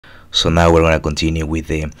So now we're going to continue with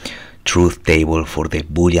the truth table for the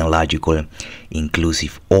boolean logical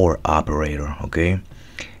inclusive OR operator. Okay,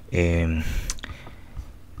 in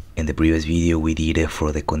the previous video we did it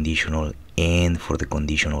for the conditional AND, for the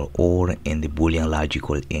conditional OR, and the boolean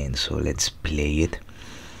logical AND. So let's play it.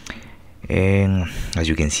 And as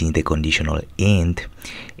you can see, the conditional AND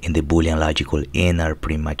and the boolean logical AND are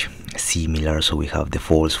pretty much similar. So we have the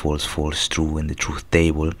false, false, false, true in the truth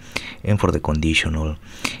table, and for the conditional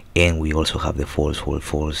AND we also have the false, false,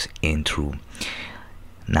 false, and true.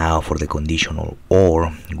 Now for the conditional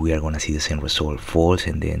OR we are going to see the same result, false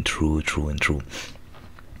and then true, true, and true.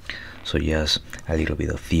 So just a little bit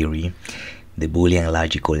of theory. The boolean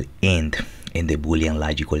logical AND and the boolean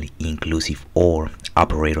logical inclusive OR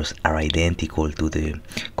operators are identical to the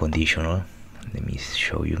conditional, let me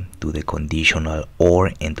show you, to the conditional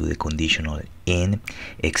OR and to the conditional AND,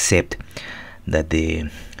 except that the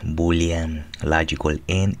boolean logical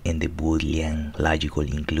AND and the boolean logical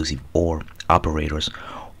inclusive OR operators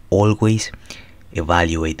always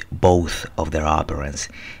evaluate both of their operands.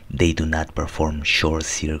 They do not perform short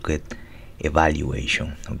circuit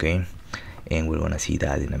evaluation. Okay, and we're gonna see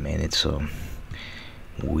that in a minute. So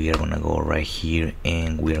we are gonna go right here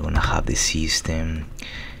and we are gonna have the system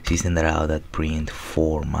print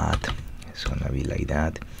format. It's gonna be like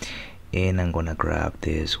that, and I'm gonna grab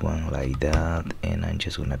this one like that, and I'm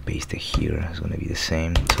just gonna paste it here. It's gonna be the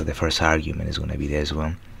same. So the first argument is gonna be this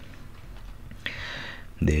one,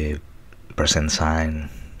 the %,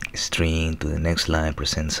 string to the next line,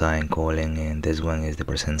 %, colon, and this one is the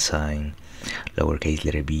 %, lowercase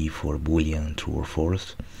letter b for boolean, true or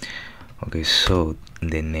false. Okay, so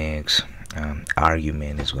the next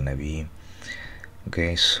argument is gonna be,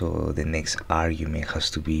 okay, so the next argument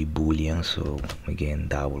has to be boolean. So again,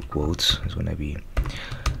 double quotes, it's gonna be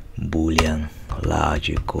boolean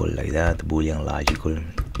logical, like that, boolean logical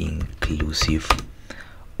inclusive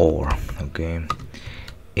OR. Okay,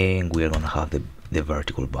 and we are gonna have the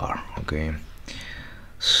vertical bar. Okay,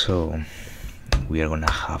 so we are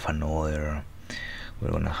gonna have another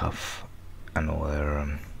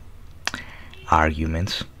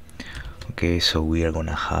arguments. Okay, so we are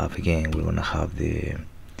gonna have, again, we're gonna have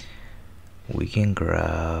we can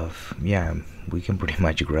pretty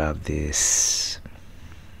much grab this,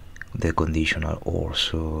 the conditional OR.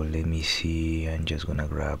 So let me see, I'm just gonna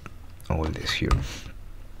grab all this here,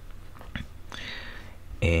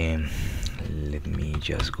 and let me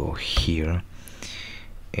just go here,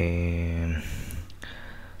 and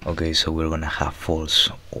okay, so we're gonna have false.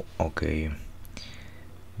 Okay,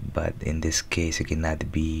 but in this case it cannot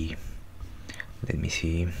be, let me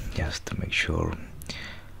see just to make sure,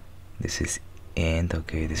 this is AND,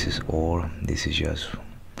 okay, this is OR, this is just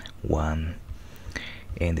one,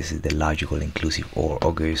 and this is the logical inclusive OR.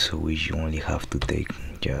 Okay, so we only have to take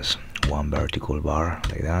just one vertical bar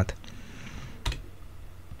like that,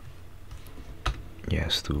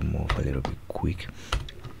 just to move a little bit quick,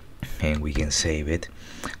 and we can save it.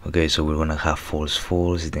 Okay, so we're gonna have false,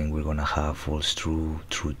 false, then we're gonna have false, true,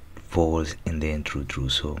 true, false, and then true, true.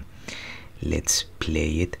 So let's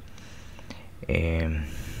play it, and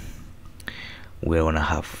we're gonna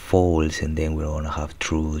have false, and then we're gonna have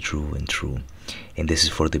true, true, and true. And this is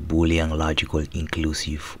for the boolean logical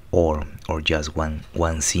inclusive OR, or just one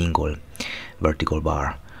single vertical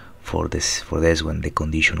bar. For this one, the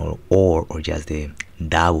conditional OR, or just the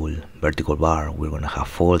double vertical bar, we're gonna have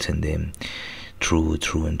false and then true,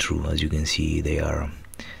 true, and true. As you can see, they are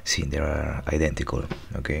identical.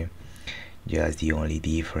 Okay, just the only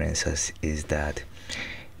difference is that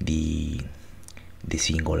the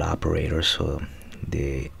single operator, so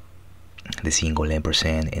the single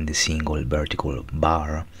ampersand and the single vertical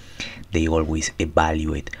bar, they always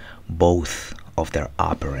evaluate both of their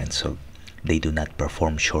operands, so they do not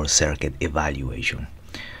perform short circuit evaluation.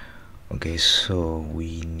 Okay, so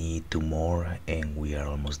we need two more and we are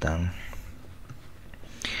almost done.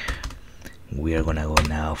 We are gonna go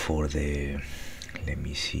now for the, let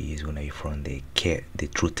me see, it's gonna be from the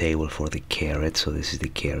truth table for the caret. So this is the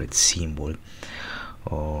caret symbol.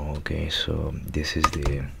 Okay, so this is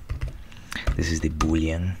the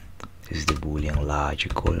boolean, this is the boolean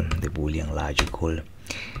logical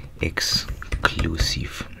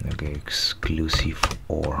exclusive, okay,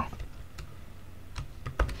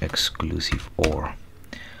 exclusive OR,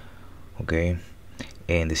 okay,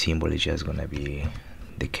 and the symbol is just gonna be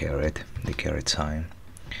the caret sign.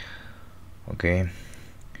 Okay,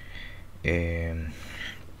 and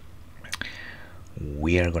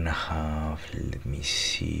we are gonna have, let me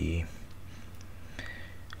see,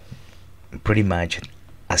 pretty much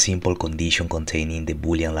a simple condition containing the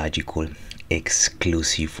boolean logical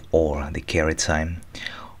exclusive OR, the caret sign,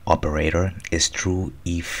 operator is true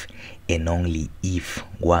if and only if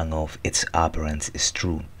one of its operands is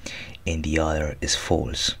true and the other is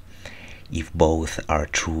false. If both are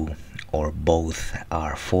true or both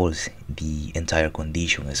are false, the entire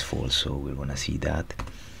condition is false. So we're gonna see that.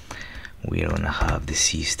 We're gonna have the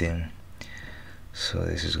system. So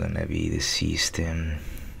this is gonna be the system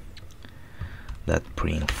that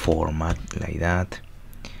print format like that,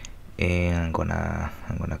 and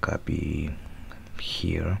I'm gonna copy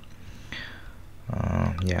here.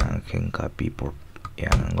 Yeah, I can copy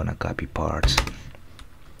I'm gonna copy parts.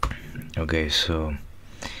 Okay, so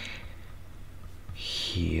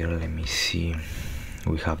here, let me see,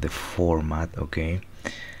 we have the format. Okay,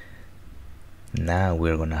 now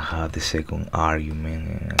we're gonna have the second argument,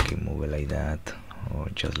 and I can move it like that or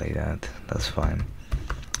just like that, that's fine.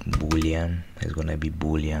 Boolean is gonna be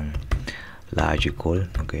boolean logical.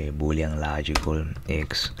 Okay, boolean logical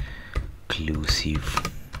exclusive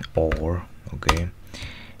or. Okay,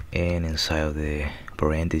 and inside of the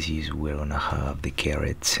parentheses we're gonna have the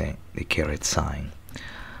caret sign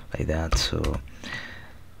like that. So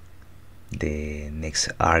the next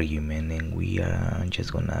argument, and we are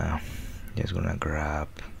just gonna grab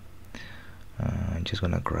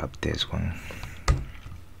this one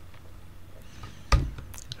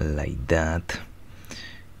like that.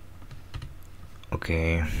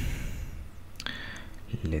 Okay,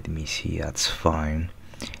 let me see, that's fine.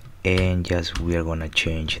 And just we are gonna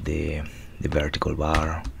change the vertical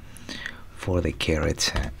bar for the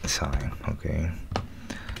caret sign. Okay,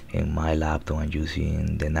 in my laptop I'm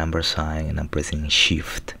using the number sign and I'm pressing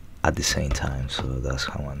shift at the same time, so that's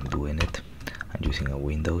how I'm doing it. I'm using a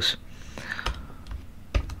Windows.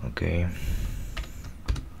 Okay,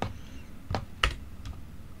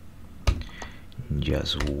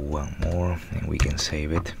 just one more and we can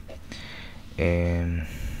save it. And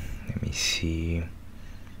let me see,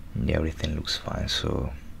 yeah, everything looks fine.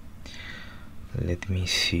 So let me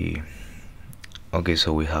see. Okay,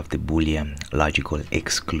 so we have the boolean logical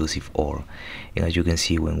exclusive or, and as you can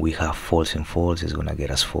see, when we have false and false, it's gonna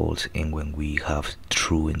get us false, and when we have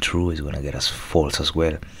true and true, it's gonna get us false as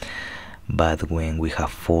well. But when we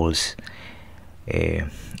have false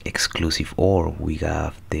exclusive or, we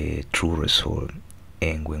have the true result,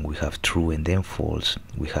 and when we have true and then false,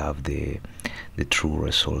 we have the true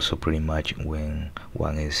result. So pretty much when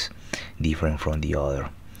one is different from the other,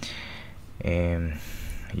 and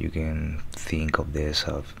you can think of this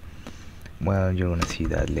of, well, you're gonna see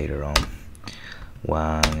that later on.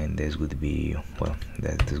 One, and this would be, well,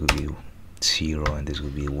 this would be 0, and this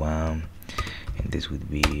would be 1, and this would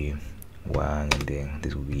be 1, and then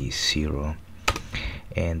this would be 0,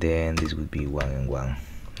 and then this would be 1 and 1.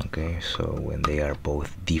 Okay, so when they are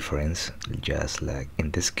both different, just like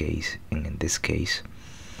in this case and in this case,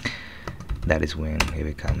 that is when it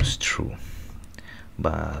becomes true.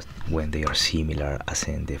 But when they are similar, as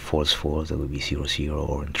in the false false, that would be 0 0,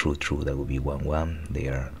 or in true true, that would be 1 1, they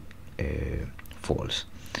are false.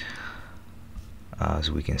 As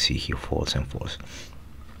we can see here, false and false.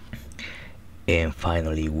 And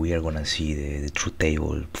finally we are gonna see the truth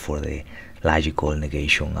table for the logical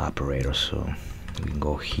negation operator. So we can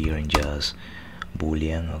go here and just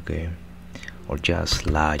boolean, okay, or just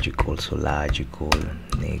logical, so logical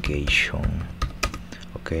negation.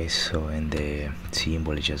 Okay, so and the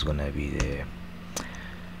symbol is just gonna be the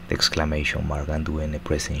exclamation mark. I'm doing a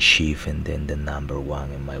pressing shift and then the number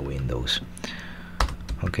 1 in my Windows.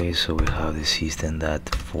 Okay, so we have the system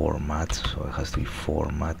that format, so it has to be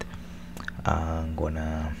format. I'm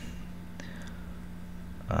gonna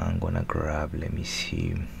grab, let me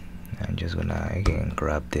see, I'm just gonna again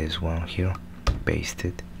grab this one here, paste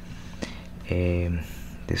it, and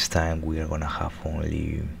this time we are gonna have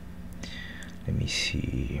only, let me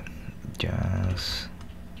see, just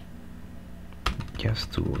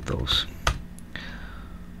 2 of those.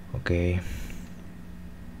 Okay,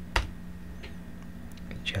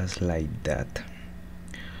 just like that.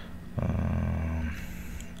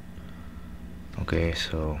 Okay,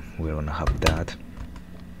 so we're gonna have that.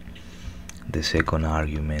 The second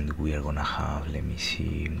argument we are gonna have, let me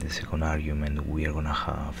see, the second argument we are gonna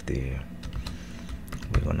have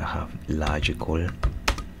logical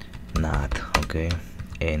not. Okay,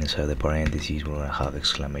 and inside the parentheses we're gonna have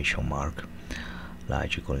exclamation mark,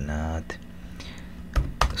 logical not.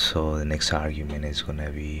 So the next argument is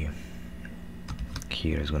gonna be,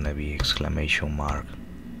 here is gonna be exclamation mark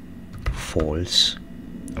false.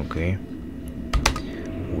 Okay,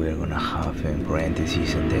 we're gonna have in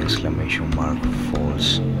parentheses and the exclamation mark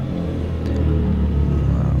false.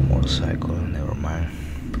 Motorcycle, never mind.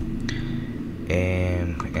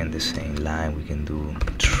 And in the same line we can do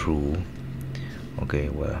true. Okay,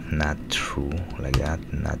 well, not true, like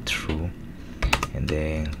that, not true, and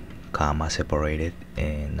then comma separated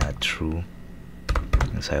and not true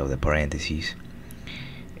inside of the parentheses.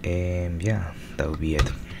 And yeah, that would be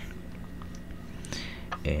it.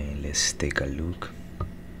 And let's take a look.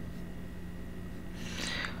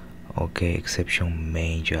 Okay, exception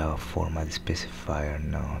main Java format specifier.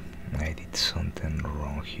 No, I did something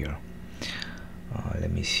wrong here.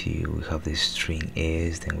 Let me see. We have the string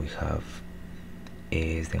s, then we have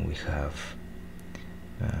s, then we have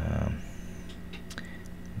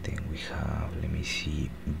let me see,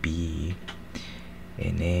 b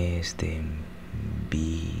and s, then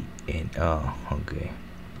b and o. Okay,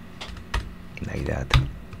 like that.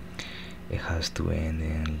 It has to end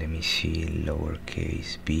in, let me see,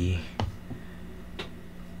 lowercase b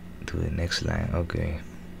to the next line. Okay,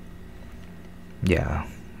 yeah,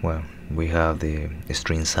 well, we have the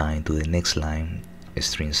string sign to the next line, a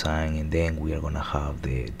string sign, and then we are gonna have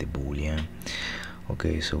the boolean.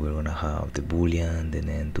 Okay, so we're gonna have the boolean, and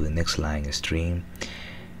then to the next line a string,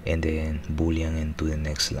 and then boolean into the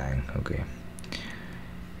next line. Okay,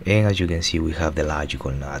 and as you can see, we have the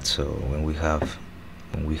logical not. So when we have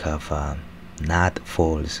not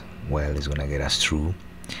false, well, it's gonna get us true,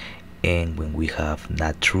 and when we have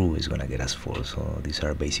not true, it's gonna get us false. So these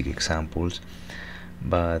are basic examples,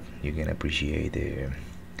 but you can appreciate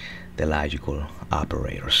the logical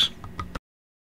operators.